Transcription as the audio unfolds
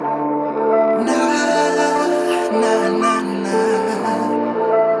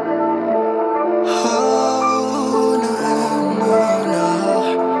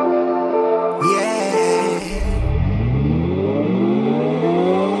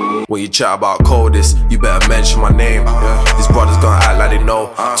When you chat about Coldest, you better mention my name. These brothers gonna act like they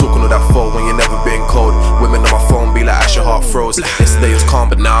know. Talking all that phone when you never been cold. Women on my phone be like, as your heart froze. Yesterday was calm,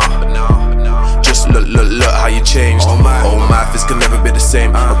 but now just look how you changed. Oh my, this can never be the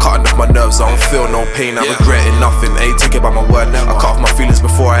same. I'm cutting off my nerves, I don't feel no pain. I'm regretting nothing, ain't taken by my word. I cut off my feelings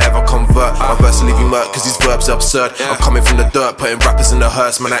before I ever convert. My verse leave you murk, cause these verbs are absurd. I'm coming from the dirt, putting rappers in the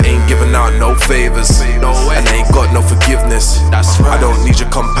hearse. Man, I ain't giving out no favors, and I ain't got no forgiveness. I don't need your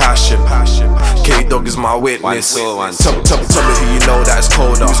compassion. Doggz is my witness. Tell me who you know that is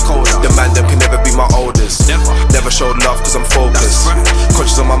colder. The man them can never be my oldest. Never showed love cause I'm focused.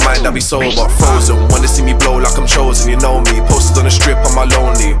 Conscious on my mind, I be sober, frozen. Wanna see me blow like I'm chosen, you know me. Posted on the strip, I'm my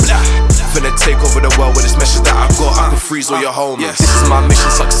lonely. Finna take over the world with this message that I got. I can freeze all your homies. This is my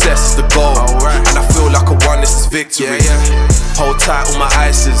mission, success is the goal. And I feel like I won, this is victory. Hold tight all my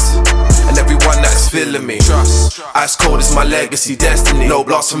ices, and everyone that's feeling me. Ice cold is my legacy, destiny. No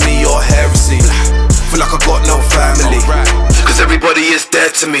blasphemy or heresy. Feel like I got no family, cause everybody is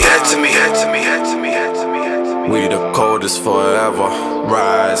dead to me. We the coldest forever,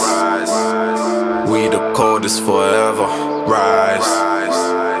 rise. We the coldest forever, rise.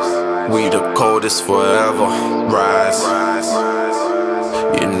 We the coldest forever, rise.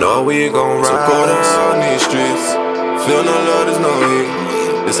 You know we gon' rise. So go down these streets, feel no love, there's no heat.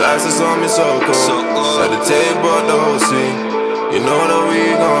 This ice is on me so cold. At the table, but the whole scene. You know that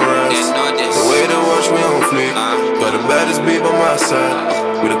we gon' rise. The way they watch me on fleek. Got the baddest beat by my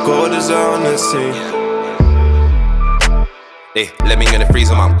side. We the coldest on the scene. Hey, let me in the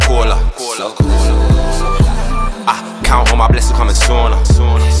freezer, I'm cooler. I count on my blessings coming sooner.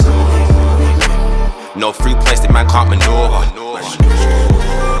 No free points, the man can't maneuver.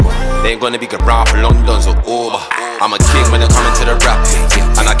 They ain't gonna be good round for long guns or over. I'm a king when it coming to the rap,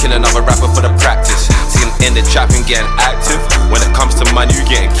 and I kill another rapper for the practice. See him in the trap and getting active. When it comes to money, you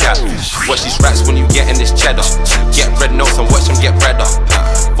getting catfish. Watch these rats when you get in this cheddar. Get red notes and watch them get redder.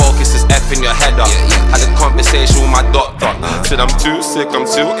 Focus is F in your head up. Had a conversation with my doctor. Said I'm too sick, I'm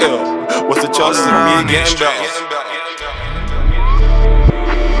too ill. What's the chances of me getting better?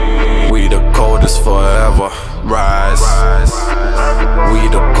 We the coldest forever, rise. We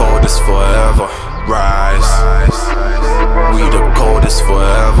the coldest forever, rise. We the coldest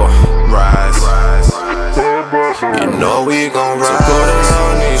forever, rise. You know we gon' rise. So go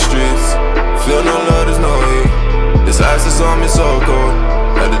down these streets, feel no love, there's no heat. This ice is on me so cold.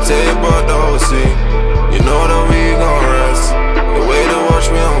 At the table, but the whole scene. You know that we gon' rise. The way they watch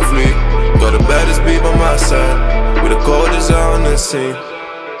me on fleek. Got the baddest beat by my side. We the coldest on the scene.